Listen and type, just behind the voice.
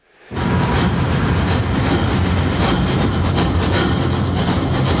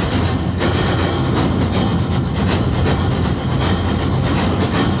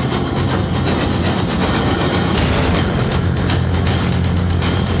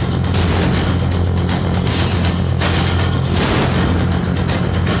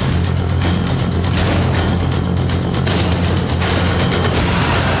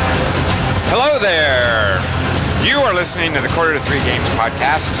listening to the Quarter to Three Games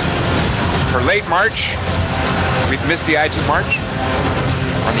podcast. For late March, we've missed the Ides of March.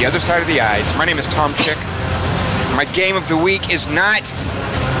 On the other side of the Ides, my name is Tom Chick. My game of the week is not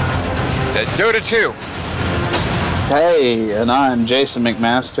Dota 2. Hey, and I'm Jason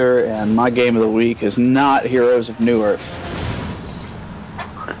McMaster, and my game of the week is not Heroes of Newerth.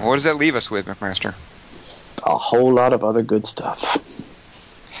 What does that leave us with, McMaster? A whole lot of other good stuff.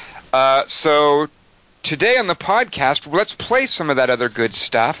 So today on the podcast, let's play some of that other good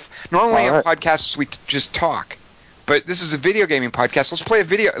stuff. Normally on podcasts we just talk, but this is a video gaming podcast. Let's play a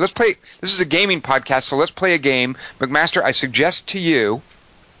video. This is a gaming podcast, so let's play a game. McMaster, I suggest to you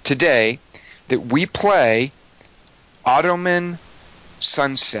today that we play Ottoman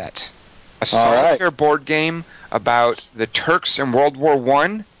Sunset, a solitaire board game about the Turks in World War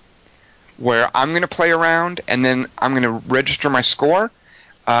I, where I'm going to play around, and then I'm going to register my score,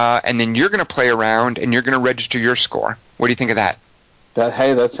 and then you're going to play around, and you're going to register your score. What do you think of that?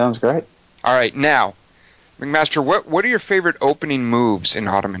 That sounds great. All right, now, McMaster, what are your favorite opening moves in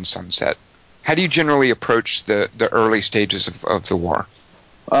Ottoman Sunset? How do you generally approach the early stages of the war?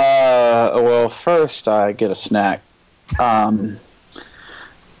 Well, first I get a snack. And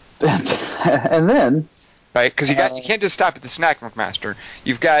then... Right, because you can't just stop at the snack, McMaster.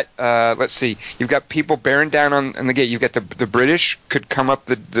 You've got, you've got people bearing down on the gate. You've got the British could come up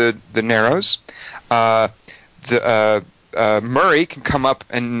the Narrows. Murray can come up,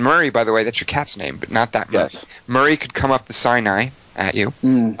 and Murray, by the way, that's your cat's name, but not that Murray. Yes. Murray could come up the Sinai at you.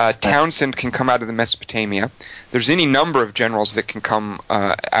 Townsend can come out of the Mesopotamia. There's any number of generals that can come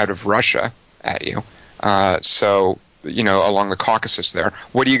out of Russia at you. So, along the Caucasus there.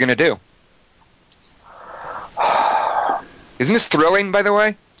 What are you going to do? Isn't this thrilling, by the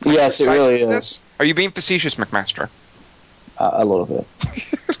way? Yes, it really is. Are you being facetious, McMaster? A little bit.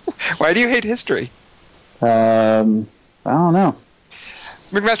 Why do you hate history? I don't know.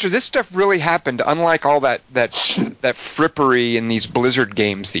 McMaster, this stuff really happened, unlike all that frippery in these Blizzard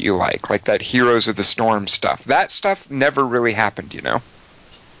games that you like that Heroes of the Storm stuff. That stuff never really happened, you know?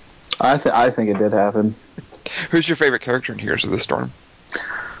 I think it did happen. Who's your favorite character in Heroes of the Storm?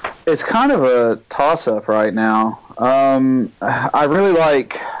 It's kind of a toss-up right now. I really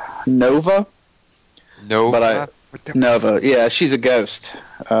like Nova. Nova? Nova, yeah, she's a ghost.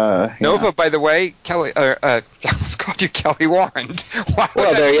 Nova, by the way, Kelly. Let's call you Kelly Wand.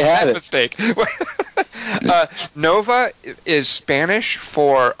 Well, there you have it. Mistake. Nova is Spanish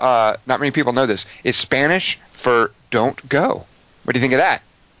for. Not many people know this. Is Spanish for "don't go." What do you think of that?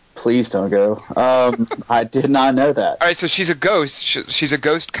 Please don't go. I did not know that. All right, so she's a ghost. She's a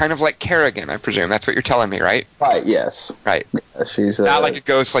ghost, kind of like Kerrigan, I presume. That's what you're telling me, right? Right. Yes. Right. She's not like a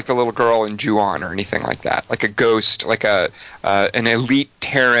ghost, like the little girl in Ju-on or anything like that. Like a ghost, like an elite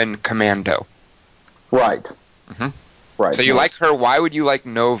Terran commando. Right. Mm-hmm. Right. So you like her. Why would you like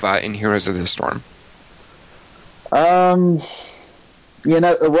Nova in Heroes of the Storm?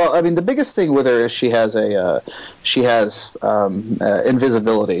 Well, I mean, the biggest thing with her is she has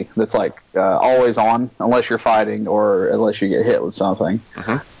invisibility that's like always on, unless you're fighting or unless you get hit with something.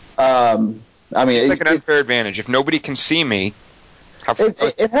 Mm-hmm. I mean, it's like an unfair advantage. If nobody can see me,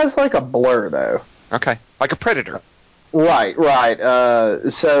 it has like a blur though. Okay, like a predator. Right.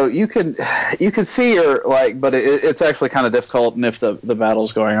 So you can see her but it's actually kind of difficult, and if the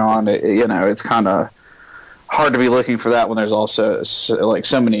battle's going on, it's kind of hard to be looking for that when there's also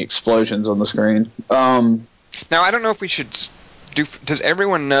so many explosions on the screen. Now, I don't know if we should does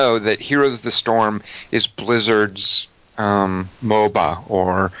everyone know that Heroes of the Storm is Blizzard's MOBA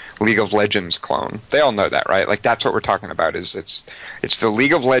or League of Legends clone? They all know that, right? Like, that's what we're talking about. Is it's the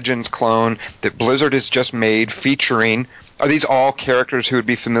League of Legends clone that Blizzard has just made, featuring. Are these all characters who would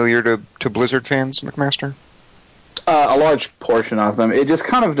be familiar to Blizzard fans, McMaster? A large portion of them. It just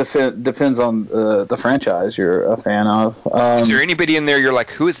kind of depends on the franchise you're a fan of. Is there anybody in there you're like,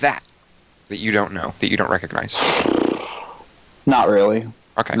 who is that you don't know, that you don't recognize? Not really.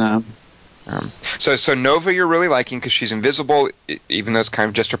 Okay. No. So Nova you're really liking because she's invisible, even though it's kind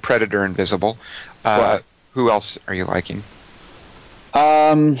of just a predator invisible. Right. Who else are you liking?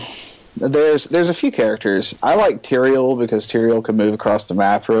 There's a few characters. I like Tyrael because Tyrael can move across the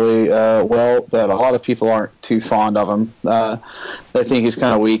map really well, but a lot of people aren't too fond of him. They think he's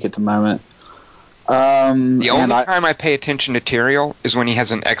kind of weak at the moment. The only time I pay attention to Tyrael is when he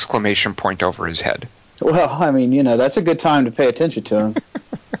has an exclamation point over his head. Well, I mean, that's a good time to pay attention to him.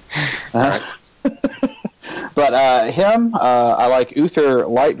 Right. But him, I like Uther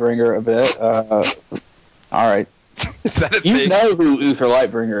Lightbringer a bit. All right. Is that a you thing? know who Uther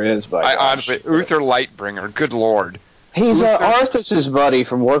Lightbringer is, by honestly, Uther Lightbringer, good lord. He's Arthas's buddy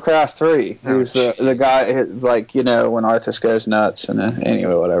from Warcraft 3. He's the guy, like, when Arthas goes nuts. And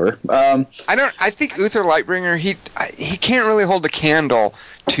anyway, whatever. I think Uther Lightbringer, he can't really hold a candle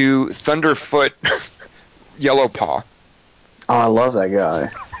to Thunderfoot Yellowpaw. Oh, I love that guy.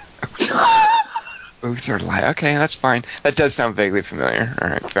 Uther Light. Okay, that's fine. That does sound vaguely familiar. All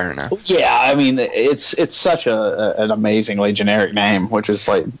right, fair enough. Yeah, I mean, it's such an amazingly generic name, which is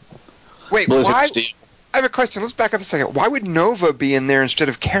like... Wait, Blizzard why... Steel. I have a question. Let's back up a second. Why would Nova be in there instead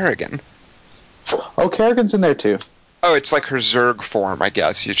of Kerrigan? Oh, Kerrigan's in there too. Oh, it's like her Zerg form, I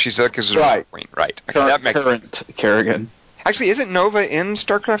guess. She's like a Zerg queen, right? Okay, that makes sense. Kerrigan. Actually, isn't Nova in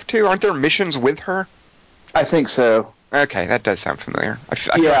StarCraft 2? Aren't there missions with her? I think so. Okay, that does sound familiar. I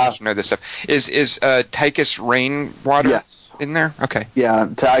feel like I should know this stuff. Is Tychus Rainwater in there? Okay. Yeah,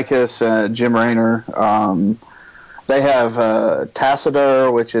 Tychus, Jim Raynor. They have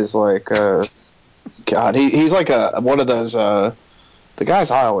Tassadar, which is like... God, he's like one of those the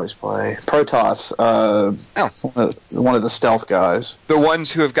guys I always play. Protoss, one of the stealth guys. The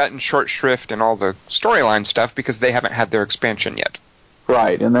ones who have gotten short shrift and all the storyline stuff because they haven't had their expansion yet.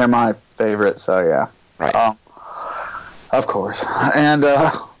 Right, and they're my favorite, so yeah. Right. Of course. And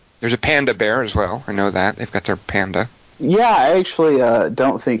there's a panda bear as well. I know that. They've got their panda. Yeah, I actually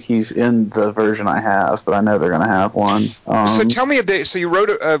don't think he's in the version I have, but I know they're going to have one. So tell me a bit. So you wrote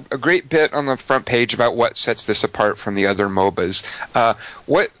a great bit on the front page about what sets this apart from the other MOBAs.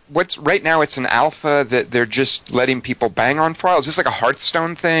 What's right now? It's an alpha that they're just letting people bang on for a while. Is this like a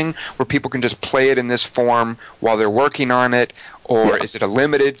Hearthstone thing where people can just play it in this form while they're working on it? Or is it a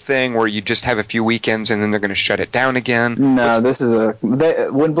limited thing where you just have a few weekends and then they're going to shut it down again? No, this is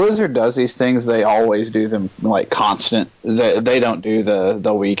when Blizzard does these things, they always do them like constant. They don't do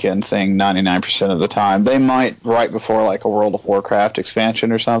the weekend thing 99% of the time. They might right before like a World of Warcraft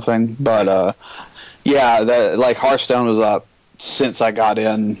expansion or something. But like Hearthstone was up since I got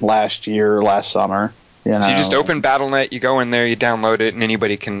in last summer. So you just open Battle.net, you go in there, you download it, and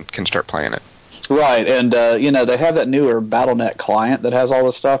anybody can start playing it. Right, and they have that newer Battle.net client that has all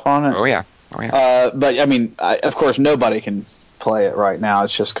this stuff on it. Oh yeah. But I mean, of course, nobody can play it right now.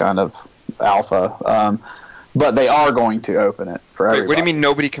 It's just kind of alpha. But they are going to open it for everybody. Wait, what do you mean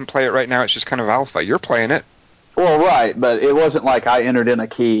nobody can play it right now? It's just kind of alpha. You're playing it. Well, right, but it wasn't like I entered in a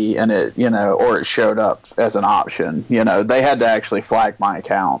key and it, or it showed up as an option. They had to actually flag my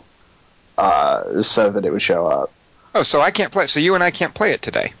account so that it would show up. Oh, so I can't play. So you and I can't play it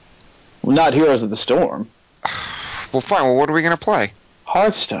today. Not Heroes of the Storm. Well, fine. Well, what are we going to play?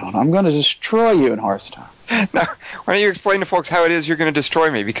 Hearthstone. I'm going to destroy you in Hearthstone. Now, why don't you explain to folks how it is you're going to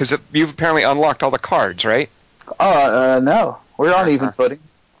destroy me? Because you've apparently unlocked all the cards, right? No. We're on even footing.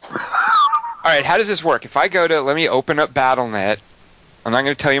 All right, how does this work? If I go to, let me open up Battle.net. I'm not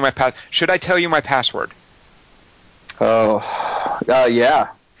going to tell you my Should I tell you my password? Oh, yeah.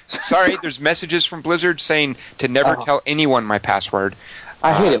 Sorry, there's messages from Blizzard saying to never tell anyone my password.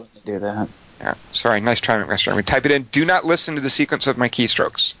 I hate it when they do that. Yeah, sorry, nice try, McMaster. I'm going to type it in. Do not listen to the sequence of my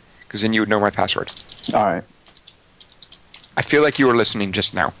keystrokes, because then you would know my password. All right. I feel like you were listening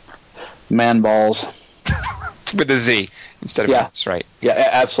just now. Man balls. With a Z instead of S, right?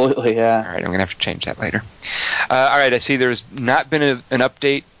 Yeah, absolutely, yeah. All right, I'm going to have to change that later. All right, I see there's not been an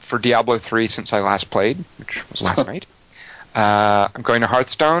update for Diablo 3 since I last played, which was last night. I'm going to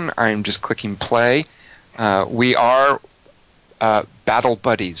Hearthstone. I'm just clicking play. We are battle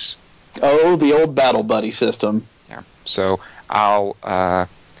buddies. Oh, the old battle buddy system. Yeah. So I'll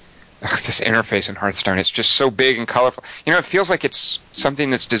this interface in Hearthstone, it's just so big and colorful. It feels like it's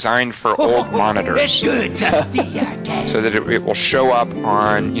something that's designed for old monitors. It's good to see you again. So that it will show up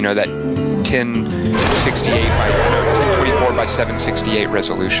on, that 1024 by 768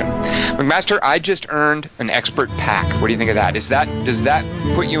 resolution. McMaster, I just earned an expert pack. What do you think of that? Does that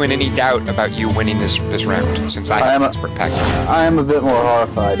put you in any doubt about you winning this round? Since I have an expert pack. I am a bit more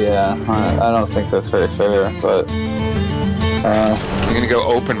horrified. Yeah, I don't think that's very fair, but. I'm going to go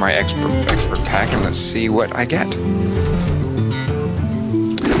open my expert pack and let's see what I get.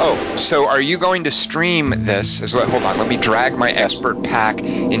 Oh, so are you going to stream this as well? Hold on, let me drag my expert pack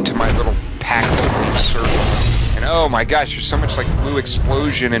into my little pack opening circle. And oh my gosh, there's so much like blue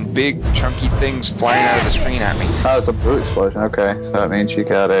explosion and big chunky things flying out of the screen at me. Oh, it's a blue explosion. Okay, so that means you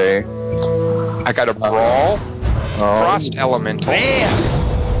got I got a Brawl, Frost Elemental.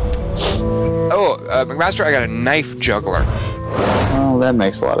 Oh, McMaster, I got a Knife Juggler. Oh, that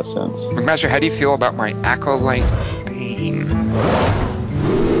makes a lot of sense. McMaster, how do you feel about my Acolyte of Pain?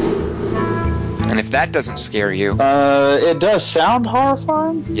 And if that doesn't scare you... it does sound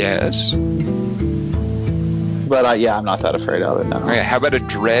horrifying. Yes. But, I'm not that afraid of it, no. Okay, how about a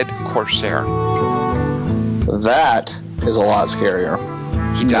Dread Corsair? That is a lot scarier.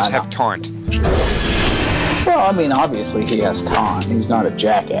 He does have taunt. Well, I mean, obviously he has taunt. He's not a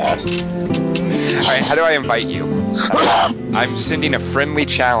jackass. Alright, how do I invite you? I'm sending a friendly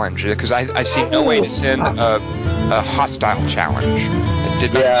challenge, because I see no way to send a hostile challenge. It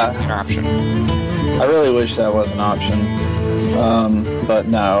did not seem an option. I really wish that was an option. But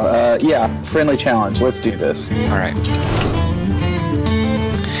no. Friendly challenge. Let's do this. Alright.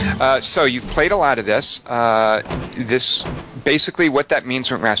 So you've played a lot of this. This basically what that means,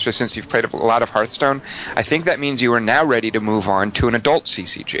 McMaster, since you've played a lot of Hearthstone, I think that means you are now ready to move on to an adult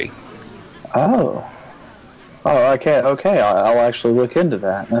CCG. Oh, okay. I'll actually look into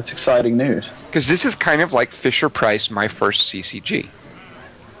that. That's exciting news. Because this is kind of like Fisher-Price, my first CCG.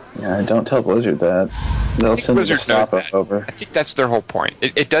 Yeah, don't tell Blizzard that. They'll send Blizzard the stop over. I think that's their whole point.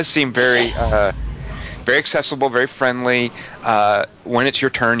 It does seem very accessible, very friendly. When it's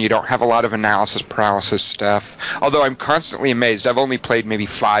your turn, you don't have a lot of analysis paralysis stuff. Although I'm constantly amazed. I've only played maybe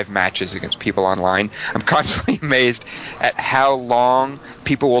 5 matches against people online. I'm constantly amazed at how long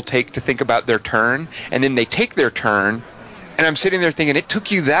people will take to think about their turn, and then they take their turn, and I'm sitting there thinking, it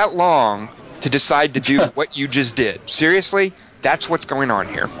took you that long to decide to do what you just did. Seriously? That's what's going on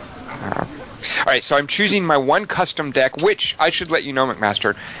here. All right, so I'm choosing my one custom deck, which I should let you know,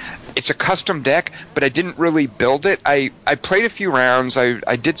 McMaster. It's a custom deck, but I didn't really build it. I played a few rounds.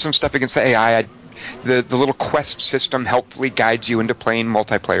 I did some stuff against the AI. The little quest system helpfully guides you into playing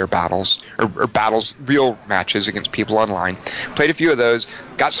multiplayer battles, or battles, real matches against people online. Played a few of those,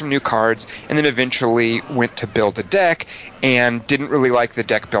 got some new cards, and then eventually went to build a deck, and didn't really like the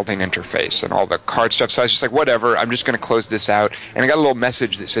deck building interface and all the card stuff, so I was just like, whatever, I'm just going to close this out. And I got a little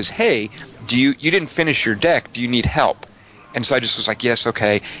message that says, hey, you didn't finish your deck, do you need help? And so I just was like, yes,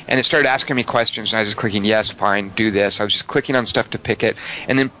 okay. And it started asking me questions, and I was just clicking, yes, fine, do this. I was just clicking on stuff to pick it.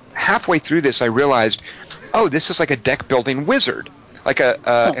 And then halfway through this, I realized, oh, this is like a deck-building wizard. Like and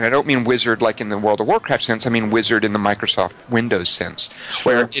I don't mean wizard like in the World of Warcraft sense, I mean wizard in the Microsoft Windows sense,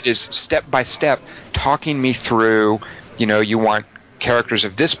 where it is step-by-step talking me through, you want characters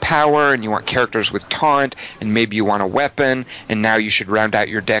of this power, and you want characters with taunt, and maybe you want a weapon, and now you should round out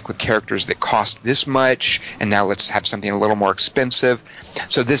your deck with characters that cost this much, and now let's have something a little more expensive.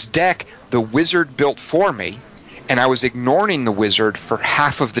 So this deck, the wizard built for me, and I was ignoring the wizard for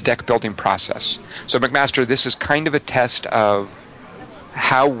half of the deck building process. So McMaster, this is kind of a test of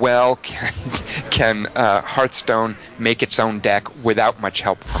how well can Hearthstone make its own deck without much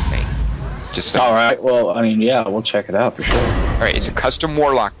help from me. All right. Well, I mean, yeah, we'll check it out for sure. All right, it's a custom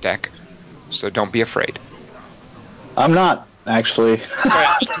Warlock deck, so don't be afraid. I'm not, actually. Sorry,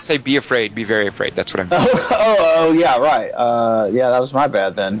 I meant to say be afraid, be very afraid. That's what I'm doing. Oh, yeah, right. That was my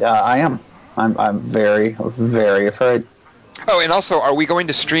bad then. I am. I'm very, very afraid. Oh, and also, are we going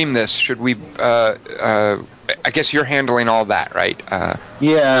to stream this? Should we? I guess you're handling all that, right?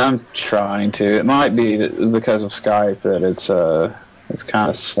 Yeah, I'm trying to. It might be because of Skype that it's kind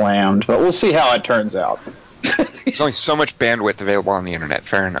of slammed, but we'll see how it turns out. There's only so much bandwidth available on the internet.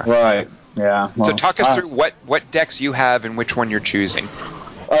 Fair enough. Right. Yeah. Well, so talk us through what decks you have and which one you're choosing.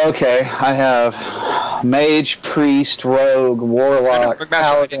 Okay, I have Mage, Priest, Rogue, Warlock,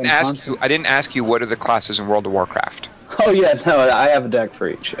 Paladin. I didn't ask you what are the classes in World of Warcraft. Oh yeah, no, I have a deck for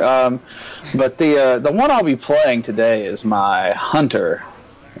each. But the one I'll be playing today is my Hunter,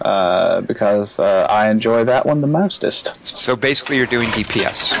 because I enjoy that one the mostest. So basically, you're doing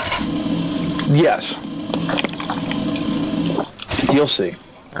DPS. Yes. You'll see.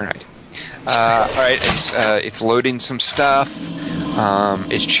 All right. It's loading some stuff.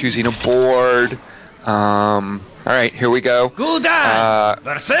 It's choosing a board. All right, here we go. Gul'dan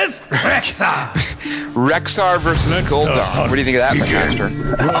versus Rexxar. Rexxar versus Gul'dan. What do you think of that, McMaster?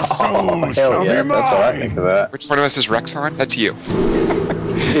 Hell yeah, that's what I think of that. Which one of us is Rexxar? That's you.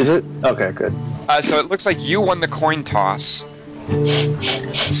 Is it? Okay, good. So it looks like you won the coin toss.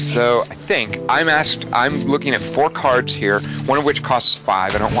 So I think I'm looking at 4 cards here, one of which costs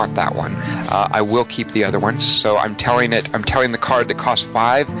 5. I don't want that one. I will keep the other ones. So I'm telling the card that costs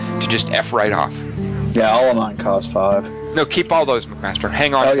 5 to just F right off. Yeah, all of mine cost 5. No, keep all those, McMaster.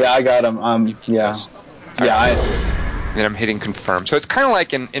 Hang on. Oh yeah, I got them. Yeah. Yeah, Then I'm hitting confirm. So it's kind of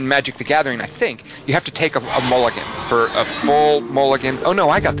like in Magic the Gathering, I think. You have to take a mulligan for a full mulligan. Oh, no,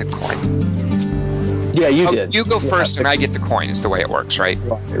 I got the coin. Yeah, you did. You go first and I get the coin is the way it works, right?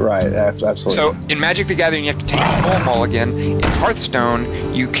 Right, absolutely. So in Magic the Gathering, you have to take a full mulligan. In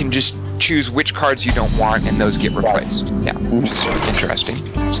Hearthstone, you can just choose which cards you don't want, and those get replaced. Right. Yeah, which is interesting.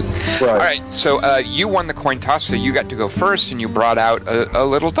 So, all right, so you won the coin toss, so you got to go first, and you brought out a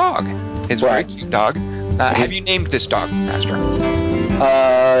little dog. It's a very cute dog. Have you named this dog, Master?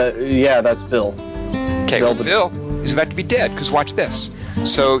 Yeah, that's Bill. Okay, well, Bill is about to be dead, because watch this.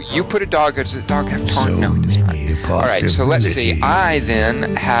 So you put a dog... Does the dog have taunt? No, it does not. All right, so let's see. I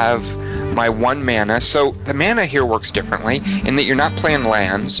then have my 1 mana. So the mana here works differently in that you're not playing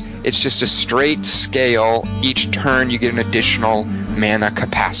lands. It's just a straight scale. Each turn you get an additional mana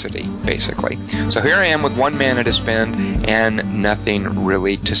capacity, basically. So here I am with 1 mana to spend and nothing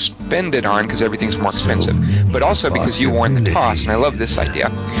really to spend it on because everything's more expensive. But also because you won the toss, and I love this idea.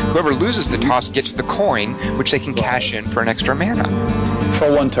 Whoever loses the toss gets the coin, which they can cash in for an extra mana.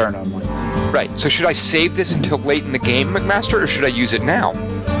 For 1 turn only. Right. So should I save this until late in the game, McMaster, or should I use it now?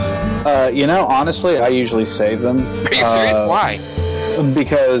 Honestly, I usually save them. Are you serious? Why?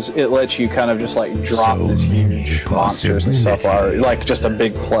 Because it lets you kind of just like drop this huge monsters and stuff, or like just a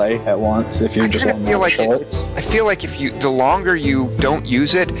big play at once. If you're just on I feel like the longer you don't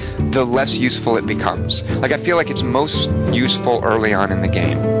use it, the less useful it becomes. Like I feel like it's most useful early on in the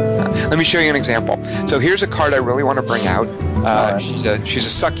game. Let me show you an example. So here's a card I really want to bring out. She's a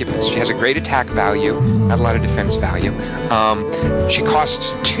succubus. She has a great attack value, not a lot of defense value. She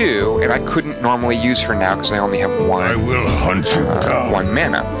costs 2, and I couldn't normally use her now because I only have 1. I will hunt you down. 1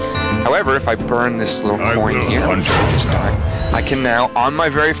 mana. However, if I burn this little coin here, I can now, on my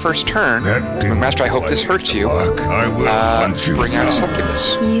very first turn, McMaster, I hope this hurts you, bring out a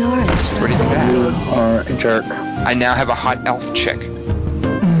succubus. You're a jerk. What do you think of that? You are a jerk. I now have a hot elf chick.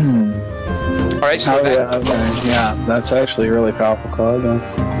 All right, so that's actually a really powerful card.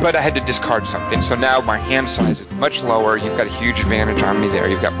 But I had to discard something, so now my hand size is much lower. You've got a huge advantage on me there.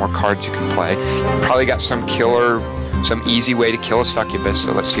 You've got more cards you can play. You've probably got some easy way to kill a succubus.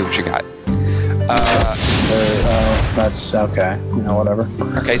 So let's see what you got. That's okay. Whatever.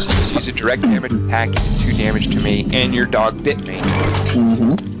 Okay, so you just use a direct damage attack. You did 2 damage to me, and your dog bit me.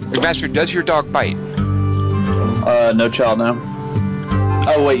 Mm-hmm. McMaster, does your dog bite? No child, no.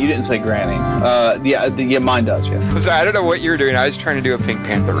 Oh, wait, you didn't say Granny. Yeah, mine does, yeah. So I don't know what you were doing. I was trying to do a Pink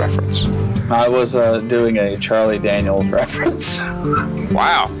Panther reference. I was doing a Charlie Daniels reference.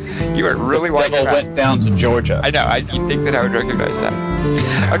 Wow. You are really watching. Devil went down to Georgia. I know. You'd think that I would recognize that.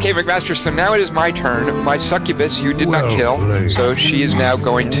 Okay, McMaster, so now it is my turn. My succubus you did not kill, so she is now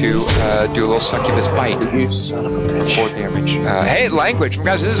going to do a little succubus bite. You son of a bitch. 4 damage. Hey, language.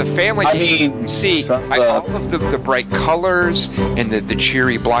 Guys, this is a family game. See, all of the bright colors and the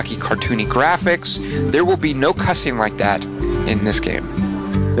cheery, blocky, cartoony graphics. There will be no cussing like that in this game.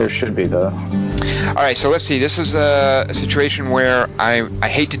 There should be, though. All right, so let's see. This is a situation where I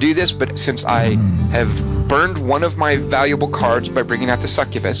hate to do this, but since I have burned one of my valuable cards by bringing out the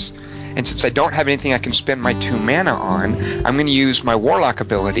succubus, and since I don't have anything I can spend my 2 mana on, I'm going to use my warlock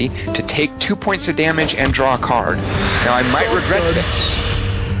ability to take 2 points of damage and draw a card. Now, I might regret this.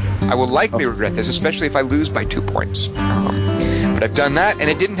 I will likely regret this, especially if I lose by 2 points. But I've done that, and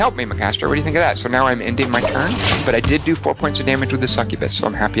it didn't help me, McMaster. What do you think of that? So now I'm ending my turn, but I did do 4 points of damage with the succubus, so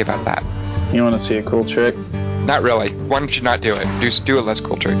I'm happy about that. You want to see a cool trick? Not really. One should not do it. Just do a less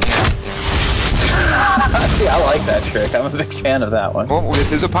cool trick. See, I like that trick. I'm a big fan of that one. Well,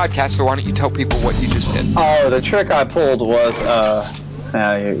 this is a podcast, so why don't you tell people what you just did? Oh, the trick I pulled was,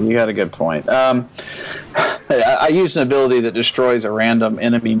 you got a good point. I used an ability that destroys a random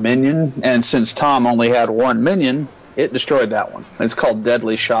enemy minion, and since Tom only had 1 minion, it destroyed that one. It's called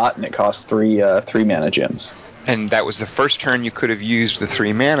Deadly Shot, and it costs 3 mana gems. And that was the first turn you could have used the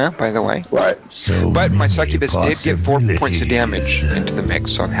 3 mana, by the way. Right. But my succubus did get 4 points of damage into the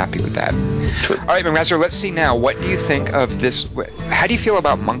mix, so I'm happy with that. True. All right, McMaster, let's see now. What do you think of this? How do you feel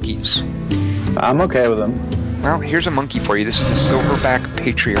about monkeys? I'm okay with them. Well, here's a monkey for you. This is the Silverback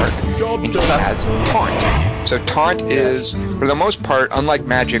Patriarch, and he has Taunt. So Taunt is, for the most part, unlike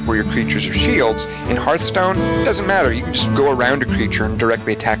Magic where your creatures are shields, in Hearthstone, it doesn't matter. You can just go around a creature and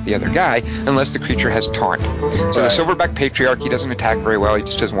directly attack the other guy, unless the creature has Taunt. So the Silverback Patriarch, he doesn't attack very well. He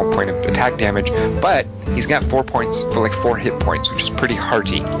just does 1 point of attack damage, but he's got 4 points for like 4 hit points, which is pretty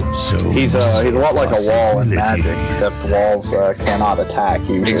hearty. He's a lot like a wall in Magic, except walls cannot attack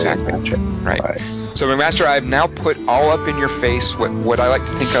usually. Exactly. Right. So, McMaster, I've now put all up in your face what I like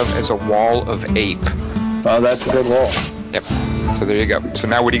to think of as a wall of ape. Oh, that's a good wall. Yep. So there you go. So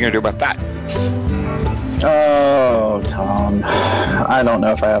now what are you going to do about that? Oh, Tom. I don't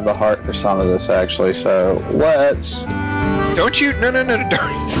know if I have the heart for some of this, actually, so let's... Don't you... No.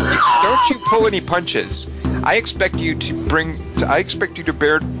 Don't you pull any punches. I expect you to bring to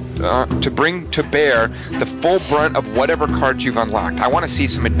bear the full brunt of whatever cards you've unlocked. I want to see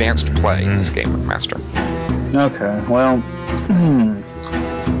some advanced play in this game, McMaster. Okay, well...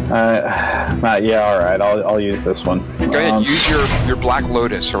 yeah, all right. I'll use this one. Go ahead. Use your Black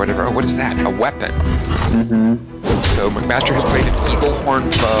Lotus or whatever. Oh, what is that? A weapon. Mm-hmm. So McMaster has played an Eagle Horn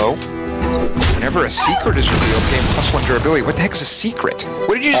Bow. Whenever a secret is revealed, gain +1 durability. What the heck is a secret?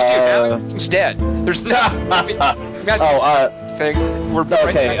 What did you just do? Now it's dead. There's no thing.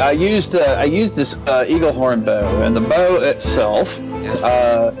 Okay, I used this eagle horn bow, and the bow itself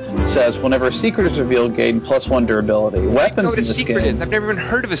says whenever a secret is revealed, gain +1 durability. Weapons I know what a in this secret game. is. I've never even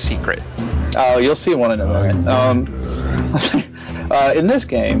heard of a secret. Oh, you'll see one in a moment. In this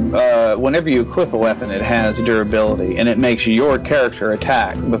game, whenever you equip a weapon, it has durability, and it makes your character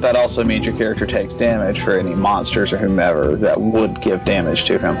attack, but that also means your character takes damage for any monsters or whomever that would give damage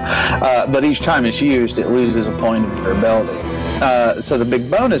to him. But each time it's used, it loses a point of durability. So the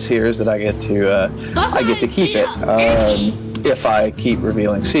big bonus here is that I get to keep it. If I keep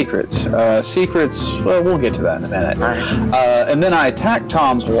revealing secrets. Secrets, well, we'll get to that in a minute. And then I attacked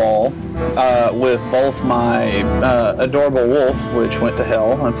Tom's wall with both my adorable wolf, which went to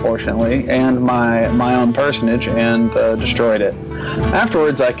hell, unfortunately, and my own personage, and destroyed it.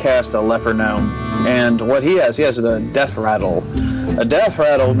 Afterwards, I cast a leper gnome, and what he has a death rattle. A death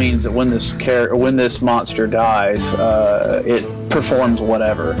rattle means that when this monster dies, it performs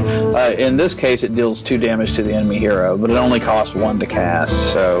whatever. In this case, it deals 2 damage to the enemy hero, but it only costs 1 to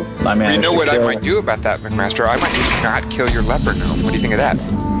cast. So I managed You know what I kill might do about that, McMaster? I might just not kill your leper gnome. What do you think of that?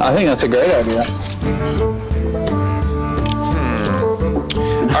 I think that's a great idea.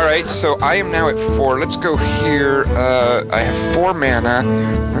 All right, so I am now at 4. Let's go here. I have 4 mana.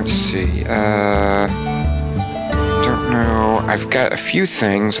 Let's see. Don't know. I've got a few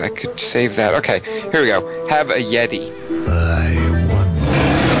things. I could save that. Okay, here we go. Have a Yeti.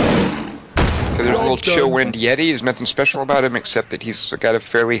 So there's a little Chillwind Yeti. There's nothing special about him except that he's got a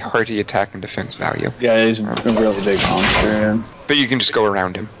fairly hearty attack and defense value. Yeah, he's a really big monster. Yeah. But you can just go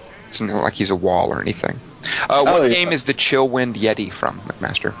around him. It's not like he's a wall or anything. What game is the Chillwind Yeti from,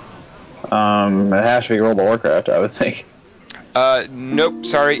 McMaster? It has to be World of Warcraft, I would think. Nope.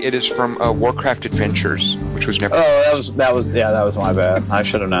 Sorry, it is from Warcraft Adventures, which was never. Oh, that was my bad. I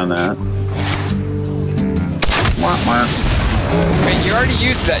should have known that. Hey, you already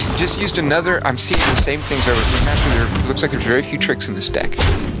used that. You just used another. I'm seeing the same things over. McMaster, there looks like there's very few tricks in this deck.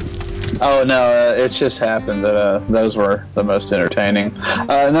 Oh no, it just happened that those were the most entertaining.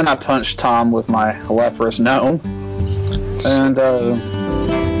 And then I punched Tom with my leprous gnome, and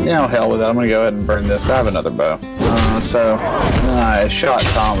hell with it. I'm gonna go ahead and burn this. I have another bow. So then I shot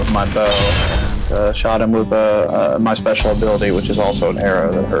Tom with my bow and shot him with my special ability, which is also an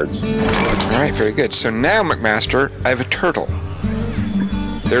arrow that hurts. All right, very good. So now, McMaster, I have a turtle.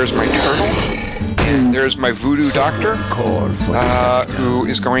 There's my turtle. And there's my voodoo doctor, who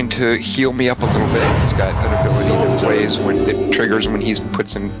is going to heal me up a little bit. He's got an ability that plays when it triggers when is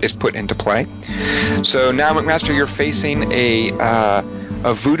put into play. So now, McMaster, you're facing a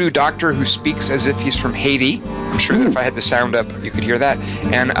voodoo doctor who speaks as if he's from Haiti. I'm sure that if I had the sound up, you could hear that.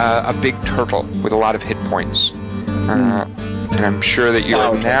 And a big turtle with a lot of hit points. And I'm sure that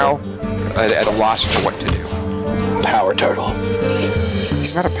you're now at a loss for what to do. Power turtle.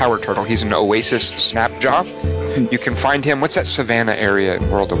 He's not a power turtle. He's an Oasis Snapjaw. You can find him. What's that savannah area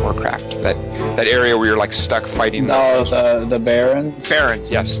in World of Warcraft? That area where you're like stuck fighting. The Barrens. Barrens,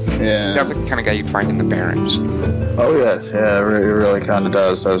 yes. Yeah. Sounds like the kind of guy you'd find in the Barrens. Oh yes, yeah, it really kind of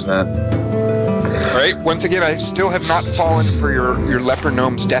does, doesn't it? All right. Once again, I still have not fallen for your leper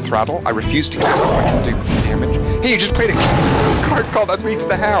gnome's death rattle. I refuse to kill him, which will do damage. Hey, you just played a card called Unleash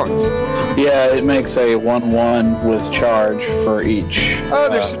the Hounds. Yeah, it makes a 1/1 with charge for each. Oh,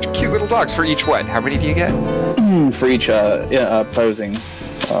 they're such cute little dogs. For each what? How many do you get? For each opposing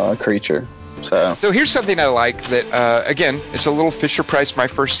creature. So here's something I like that, again, it's a little Fisher Price, my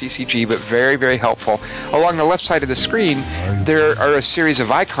first CCG, but very, very helpful. Along the left side of the screen, there are a series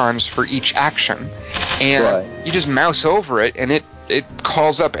of icons for each action. And you just mouse over it, and it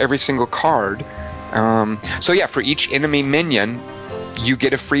calls up every single card. So yeah, for each enemy minion, you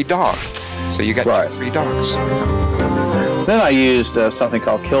get a free dog. So you got 2 free dogs. Then I used something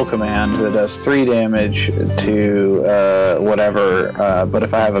called Kill Command that does 3 damage to whatever, but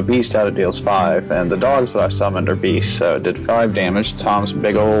if I have a beast out, it deals 5. And the dogs that I summoned are beasts, so it did 5 damage to Tom's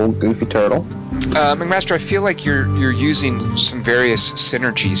big old goofy turtle. McMaster, I feel like you're using some various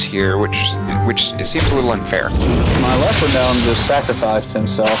synergies here, which it seems a little unfair. My leper gnome just sacrificed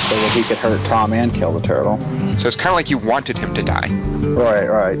himself so that he could hurt Tom and kill the turtle. So it's kind of like you wanted him to die.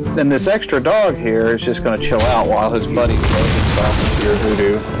 Right. And this extra dog here is just going to chill out while his buddy throws himself into your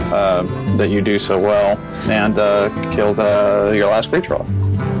voodoo that you do so well and kills your last creature off.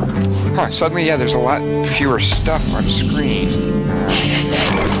 Suddenly, yeah, there's a lot fewer stuff on screen.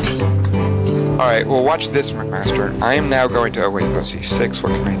 All right, well, watch this, McMaster. I am now going to... let's see, 6,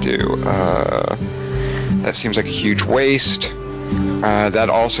 what can I do? That seems like a huge waste. That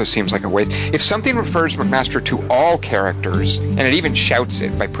also seems like a waste. If something refers McMaster to all characters, and it even shouts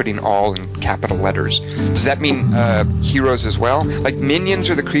it by putting all in capital letters, does that mean heroes as well? Like minions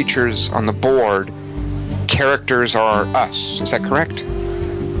are the creatures on the board, characters are us. Is that correct?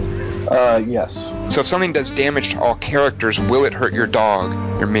 Yes. So if something does damage to all characters, will it hurt your dog,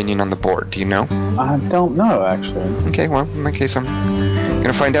 your minion on the board? Do you know? I don't know, actually. Okay, well, in my case, I'm going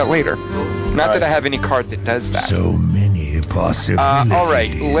to find out later. Not that I have any card that does that. So many possibilities. All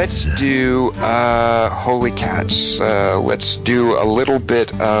right, let's do Holy Cats. Let's do a little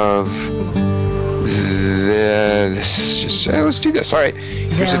bit of this. Just let's do this. All right,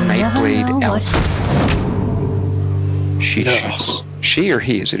 here's a Nightblade elf. She shoots. She or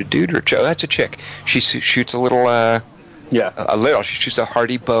he? Is it a dude or a Joe? That's a chick. She shoots a little. A little. She shoots a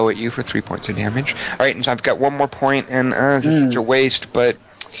hardy bow at you for 3 points of damage. All right, and so I've got one more point, and this is such a waste, but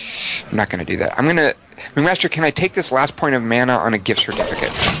I'm not going to do that. I'm going to... Master, can I take this last point of mana on a gift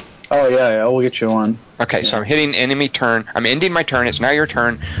certificate? Oh, yeah, we'll get you one. Okay, so I'm hitting enemy turn. I'm ending my turn. It's now your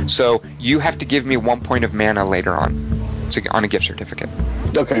turn, so you have to give me 1 point of mana later on. It's on a gift certificate.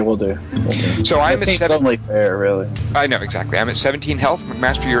 Okay, we'll do. So I'm at 7... only fair, really. I know, exactly. I'm at 17 health.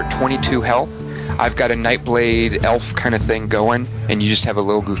 McMaster, you're at 22 health. I've got a Nightblade elf kind of thing going, and you just have a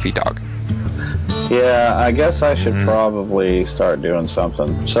little goofy dog. Yeah, I guess I should probably start doing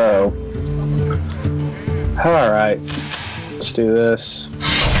something. So, alright. Let's do this.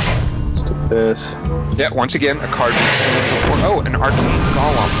 Let's do this. Yeah, once again, a card we've seen before. Oh, an Arcane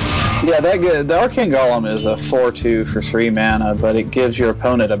Golem. Yeah, the Arcane Golem is a 4/2 for 3 mana, but it gives your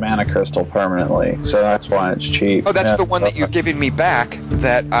opponent a mana crystal permanently, so that's why it's cheap. Oh, that's the one that you're giving me back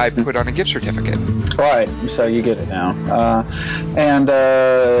that I put on a gift certificate. Right, so you get it now.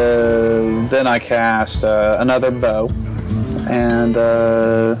 Then I cast another bow, and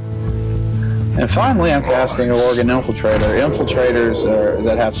finally I'm casting a Worgen Infiltrator. Infiltrators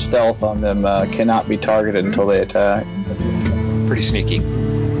that have stealth on them cannot be targeted until they attack. Pretty sneaky.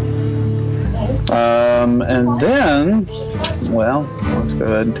 And then, well, let's go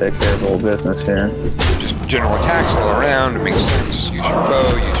ahead and take care of a little business here. Just general attacks all around. It makes sense. Use your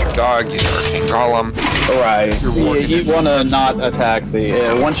bow, use your dog, use your Arcane Golem. Right. You want to not attack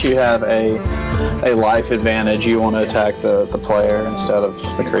the... once you have a life advantage, you want to attack the player instead of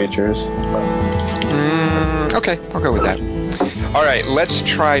the creatures. Okay, I'll go with that. All right, let's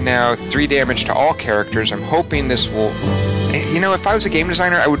try now 3 damage to all characters. I'm hoping this will... You know, if I was a game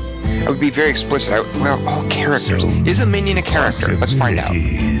designer, I would be very explicit. All characters. Is a minion a character? Let's find out.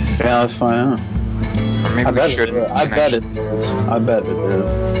 Yeah, let's find out. Or maybe we shouldn't. I bet it is. I bet it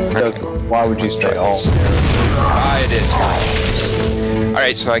is. Because why would you say all? It is. All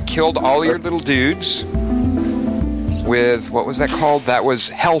right, so I killed all your little dudes with, what was that called? That was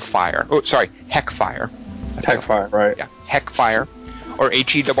Hellfire. Oh, sorry, Heckfire. Heckfire, right. Yeah, Heckfire. Or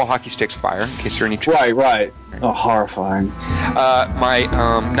HE double hockey sticks fire, in case you're any trouble. Right. Oh, horrifying. My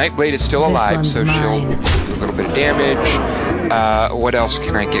Nightblade is still alive, so she'll do a little bit of damage. What else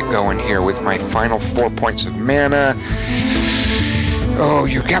can I get going here with my final 4 points of mana? Oh,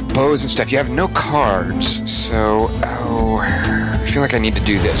 you've got bows and stuff. You have no cards, so... I feel like I need to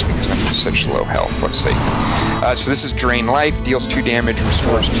do this because I'm in such low health. Let's see. So this is Drain Life, deals 2 damage,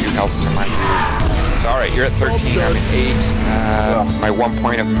 restores 2 health to my dude. So, alright, you're at 13, I'm at 8. My 1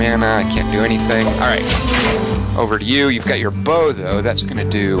 point of mana, I can't do anything. Alright, over to you. You've got your bow, though. That's going to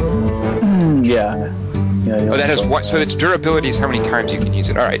do... Yeah. Oh, that has one. So its durability is how many times you can use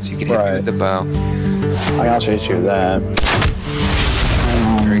it. Alright, so you can hit me with the bow. I can also hit you with that.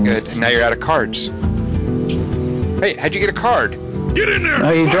 Very good. And now you're out of cards. Hey, how'd you get a card? Get in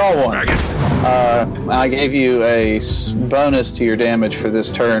there! You draw one. I gave you a bonus to your damage for this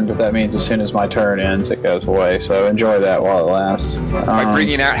turn, but that means as soon as my turn ends, it goes away. So enjoy that while it lasts. By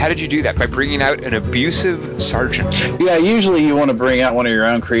bringing out... How did you do that? By bringing out an abusive sergeant. Yeah, usually you want to bring out one of your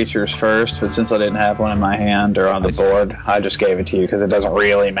own creatures first, but since I didn't have one in my hand or on the board, I just gave it to you because it doesn't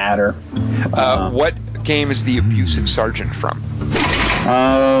really matter. What game is the abusive sergeant from?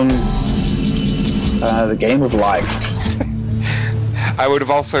 The Game of Life. I would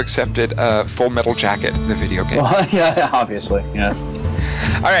have also accepted Full Metal Jacket, the video game. Well, yeah, obviously, yes.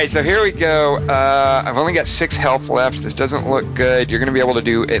 All right, so here we go. I've only got 6 health left. This doesn't look good. You're going to be able to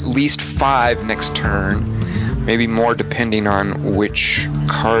do at least 5 next turn. Maybe more depending on which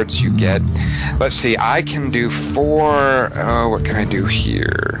cards you get. Let's see. I can do 4. Oh, what can I do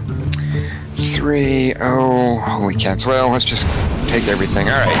here? 3. Oh, holy cats. Well, let's just take everything.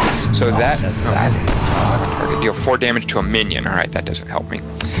 All right. So that... deal 4 damage to a minion. All right, that doesn't help me.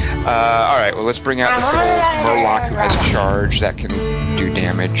 All right, well, let's bring out this little Murloc who has charge that can do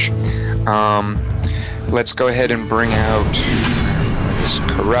damage. let's go ahead and bring out this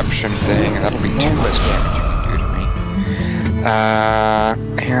corruption thing. That'll be 2 less damage you can do to me.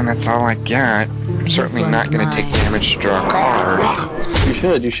 And that's all I got. I'm certainly not going to take damage to draw a card.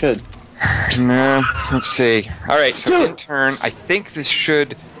 You should. No, let's see. All right, so in turn, I think this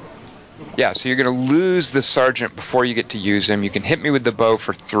should... Yeah, so you're going to lose the sergeant before you get to use him. You can hit me with the bow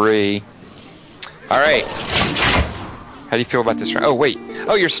for 3. All right. How do you feel about this round? Oh, wait.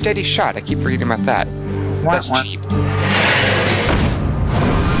 Oh, your steady shot. I keep forgetting about that. That's cheap.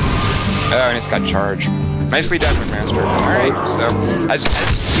 Oh, and it's got charge. Nicely done, McMaster. All right, so as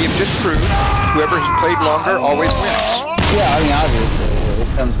we have just proved, whoever has played longer always wins. Yeah, I mean, obviously, it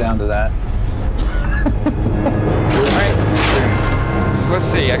comes down to that. All right. Let's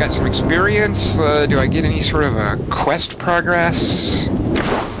see. I got some experience. Do I get any sort of a quest progress?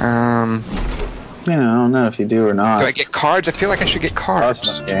 I don't know if you do or not. Do I get cards? I feel like I should get cards.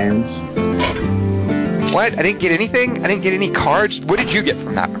 Awesome games. What? I didn't get anything? I didn't get any cards? What did you get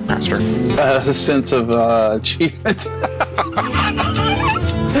from that, McMaster? A sense of achievement.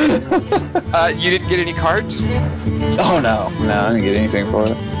 You didn't get any cards? Oh, no, I didn't get anything for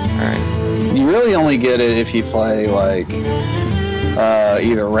it. Alright. You really only get it if you play, like,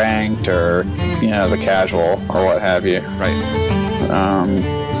 either ranked or, the casual or what have you. Right.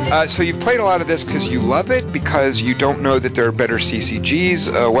 So you've played a lot of this because you love it, because you don't know that there are better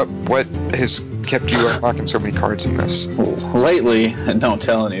CCGs. What has kept you unlocking so many cards in this? Lately, and don't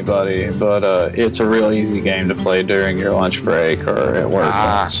tell anybody, but it's a real easy game to play during your lunch break or at work.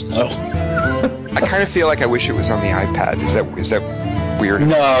 I kind of feel like I wish it was on the iPad. Is that weird?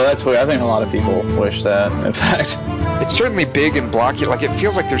 No, that's weird. I think a lot of people wish that, in fact. It's certainly big and blocky. Like, it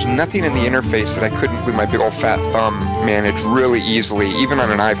feels like there's nothing in the interface that I couldn't, with my big old fat thumb, manage really easily, even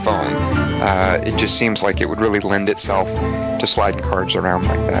on an iPhone. It just seems like it would really lend itself to sliding cards around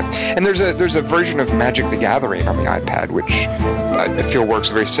like that. And there's a version of Magic the Gathering on the iPad, which I feel works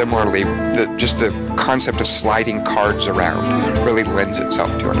very similarly. Just the concept of sliding cards around really lends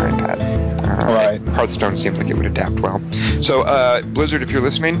itself to an iPad. Right. Hearthstone seems like it would adapt well. So, Blizzard, if you're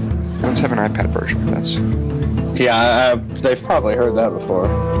listening, let's have an iPad version of this. Yeah, they've probably heard that before.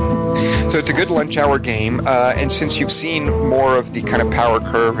 So it's a good lunch hour game, and since you've seen more of the kind of power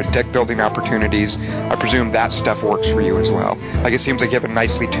curve and deck building opportunities, I presume that stuff works for you as well. Like, it seems like you have a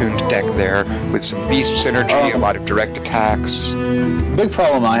nicely tuned deck there with some beast synergy, a lot of direct attacks. Big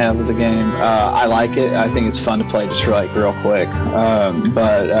problem I have with the game, I like it. I think it's fun to play just real quick.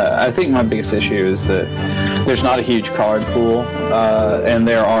 But I think my biggest issue is that there's not a huge card pool, and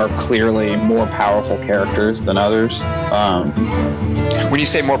there are clearly more powerful characters than others. When you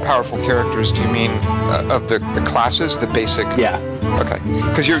say more powerful characters, do you mean of the classes, the basic? Yeah. Okay.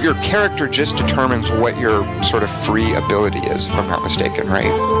 Because your character just determines what your sort of free ability is, if I'm not mistaken, right?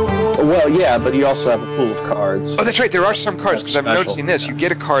 Well, yeah, but you also have a pool of cards. Oh, that's right. There are some cards, because I'm noticing this. You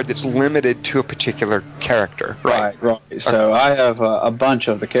get a card that's limited to a particular character. Right. So I have a bunch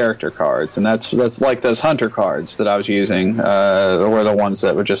of the character cards, and that's like those hunter cards that I was using, were the ones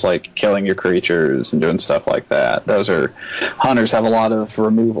that were just like killing your creatures and doing stuff like that. Hunters have a lot of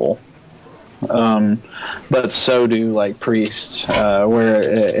removal. But so do like priests,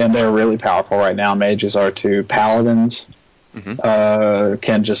 and they're really powerful right now. Mages are too. Paladins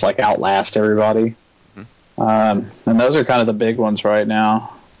can just like outlast everybody, and those are kind of the big ones right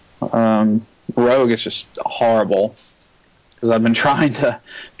now. Rogue is just horrible because I've been trying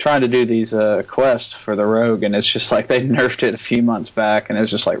to do these quests for the Rogue, and it's just like they nerfed it a few months back, and it was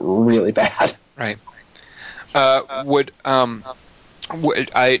just like really bad. Right. Now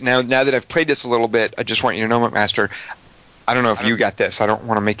that I've played this a little bit, I just want you to know, McMaster, I don't know if you got this. I don't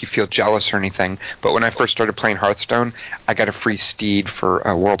want to make you feel jealous or anything, but when I first started playing Hearthstone, I got a free steed for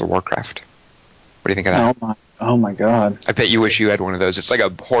World of Warcraft. What do you think of that? Oh my God! I bet you wish you had one of those. It's like a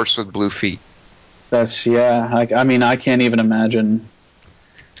horse with blue feet. I mean, I can't even imagine.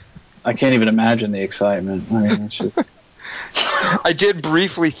 I can't even imagine the excitement. I mean, it's just. I did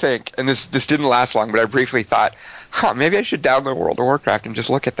briefly think, and this didn't last long, but I briefly thought, maybe I should download World of Warcraft and just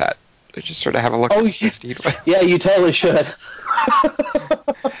look at that. Just sort of have a look at the steed. Yeah, you totally should.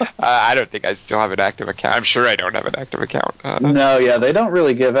 I don't think I still have an active account. I'm sure I don't have an active account. No, yeah, they don't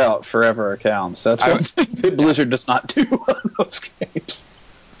really give out forever accounts. That's one thing that Blizzard does not do on those games.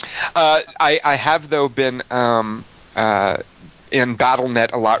 I have, though, been in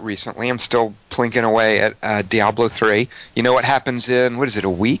Battle.net a lot recently. I'm still plinking away at Diablo 3. You know what happens in, what is it, a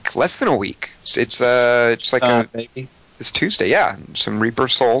week? Less than a week. It's like maybe. It's Tuesday, yeah. Some Reaper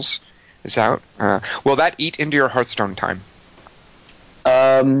Souls is out. Will that eat into your Hearthstone time?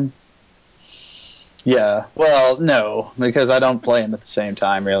 Yeah. Well, no, because I don't play them at the same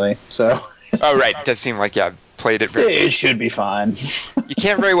time, really. So Oh, right. It does seem like, yeah, played it very... It should be fine. You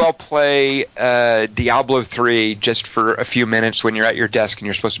can't very well play Diablo 3 just for a few minutes when you're at your desk and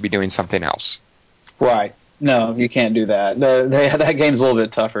you're supposed to be doing something else. Right. No, you can't do that. That game's a little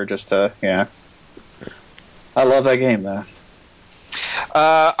bit tougher just to, yeah. I love that game, though.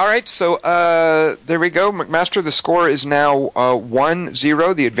 All right, so there we go. McMaster, the score is now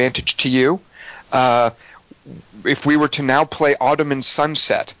 1-0, the advantage to you. If we were to now play Autumn and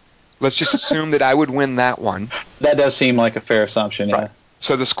Sunset, let's just assume that I would win that one. That does seem like a fair assumption, yeah. Right.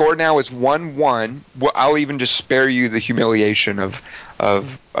 So the score now is 1-1. Well, I'll even just spare you the humiliation of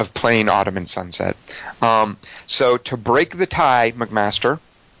playing Autumn and Sunset. So to break the tie, McMaster,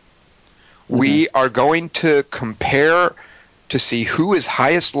 we are going to compare to see who is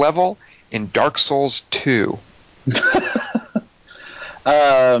highest level in Dark Souls 2.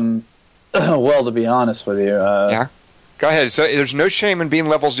 Well, to be honest with you... yeah? Go ahead. So there's no shame in being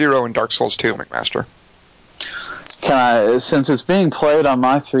level 0 in Dark Souls 2, McMaster. Can I, since it's being played on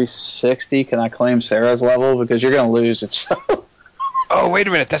my 360, can I claim Sarah's level? Because you're going to lose if so. Oh, wait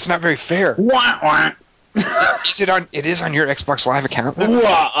a minute. That's not very fair. Wah, wah. It is on your Xbox Live account? Wait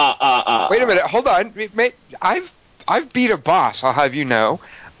Wait a minute. Hold on. I've beat a boss, I'll have you know.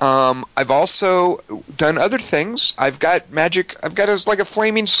 I've also done other things. I've got magic. I've got like a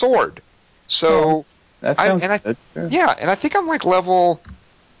flaming sword. So that sounds good. Sure. Yeah, and I think I'm like level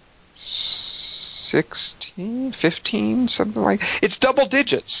 16, 15, something like. It's double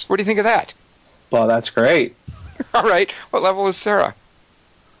digits. What do you think of that? Well, that's great. All right. What level is Sarah?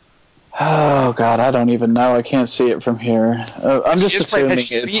 Oh God, I don't even know. I can't see it from here. I'm just assuming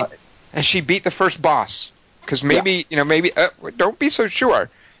and she beat the first boss. Because maybe, don't be so sure.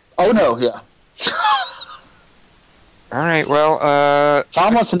 Oh, no, yeah. All right, well,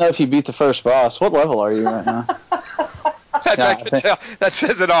 Tom wants to know if you beat the first boss. What level are you right now? I can tell. That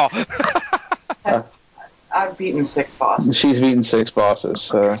says it all. I've beaten 6 bosses. She's beaten 6 bosses.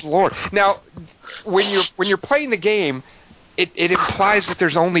 So. Good Lord. Now, when you're playing the game, it implies that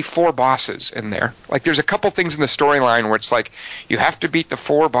there's only 4 bosses in there. Like, there's a couple things in the storyline where it's like, you have to beat the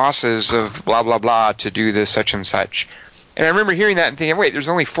 4 bosses of blah, blah, blah to do this such and such. And I remember hearing that and thinking, wait, there's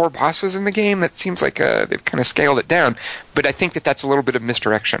only 4 bosses in the game? That seems like they've kind of scaled it down. But I think that's a little bit of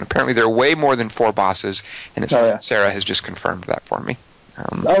misdirection. Apparently there are way more than 4 bosses, and Sarah has just confirmed that for me.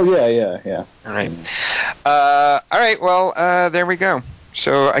 Yeah. All right. All right, well, there we go.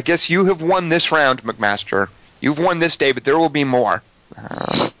 So I guess you have won this round, McMaster. You've won this day, but there will be more.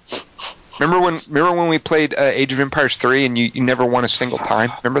 Remember when we played Age of Empires 3 and you never won a single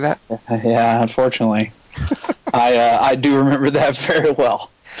time? Remember that? Yeah, unfortunately. I do remember that very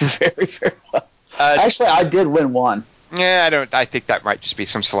well. Very, very well. Actually, I did win one. Yeah, I think that might just be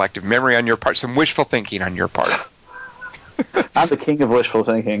some selective memory on your part, some wishful thinking on your part. I'm the king of wishful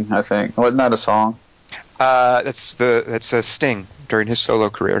thinking, I think. Wasn't that a song? That's a Sting during his solo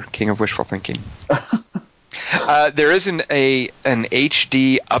career, King of Wishful Thinking. There is an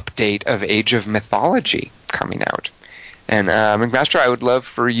HD update of Age of Mythology coming out. And McMaster, I would love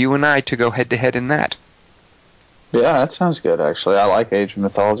for you and I to go head-to-head in that. Yeah, that sounds good, actually. I like Age of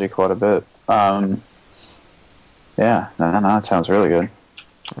Mythology quite a bit. Yeah, that sounds really good.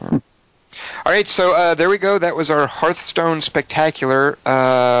 All right, so there we go. That was our Hearthstone Spectacular.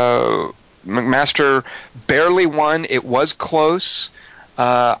 McMaster barely won. It was close.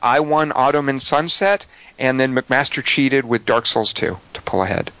 I won Autumn and Sunset, and then McMaster cheated with Dark Souls 2 to pull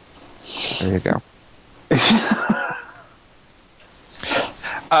ahead. So there you go.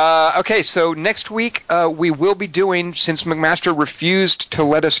 Okay, so next week we will be doing, since McMaster refused to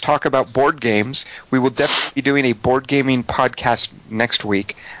let us talk about board games, we will definitely be doing a board gaming podcast next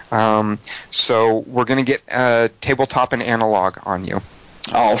week. So we're going to get Tabletop and Analog on you.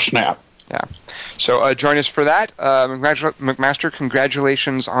 Oh, snap. Yeah. So join us for that. McMaster,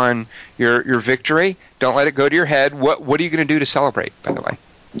 congratulations on your victory. Don't let it go to your head. What are you going to do to celebrate, by the way?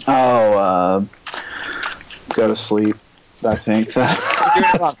 Oh, go to sleep, I think.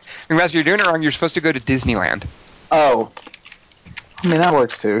 McMaster, you're doing it wrong. You're supposed to go to Disneyland. Oh. I mean, that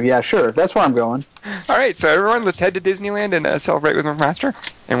works too. Yeah, sure. That's where I'm going. All right. So everyone, let's head to Disneyland and celebrate with McMaster.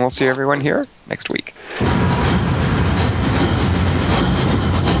 And we'll see everyone here next week.